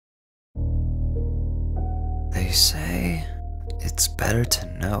They say it's better to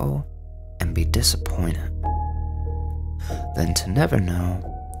know and be disappointed than to never know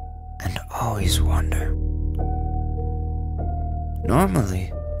and always wonder.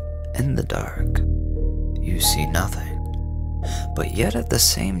 Normally, in the dark, you see nothing, but yet at the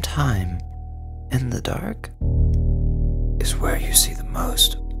same time, in the dark is where you see the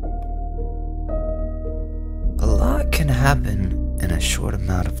most. A lot can happen in a short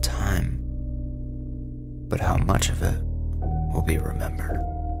amount of time, but how much of it will be remembered?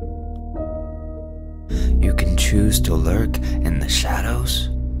 You can choose to lurk in the shadows,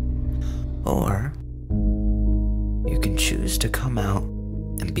 or you can choose to come out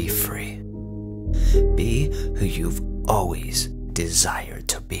and be free. Be who you've always desired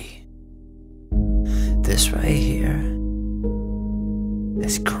to be. This right here,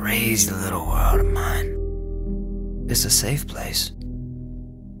 this crazy little world of mine, is a safe place.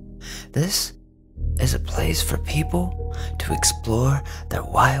 This is a place for people to explore their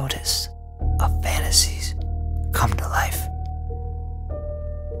wildest of fantasies come to life.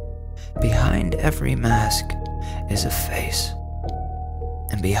 Behind every mask is a face,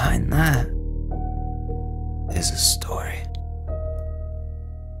 and behind that is a story.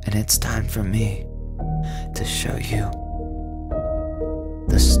 And it's time for me to show you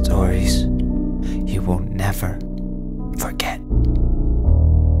the stories you will never forget.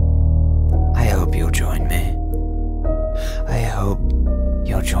 I hope you'll join me. I hope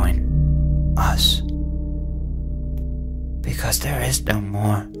you'll join us. Because there is no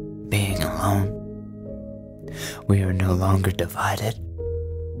more being alone. We are no longer divided.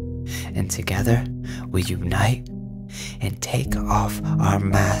 And together we unite and take off our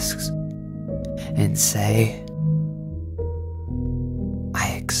masks and say, I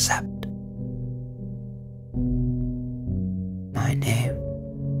accept. My name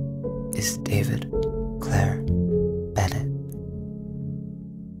is David Clair-Bennett,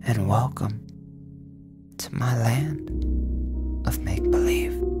 and welcome to my land of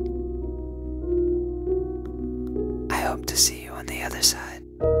make-believe. I hope to see you on the other side.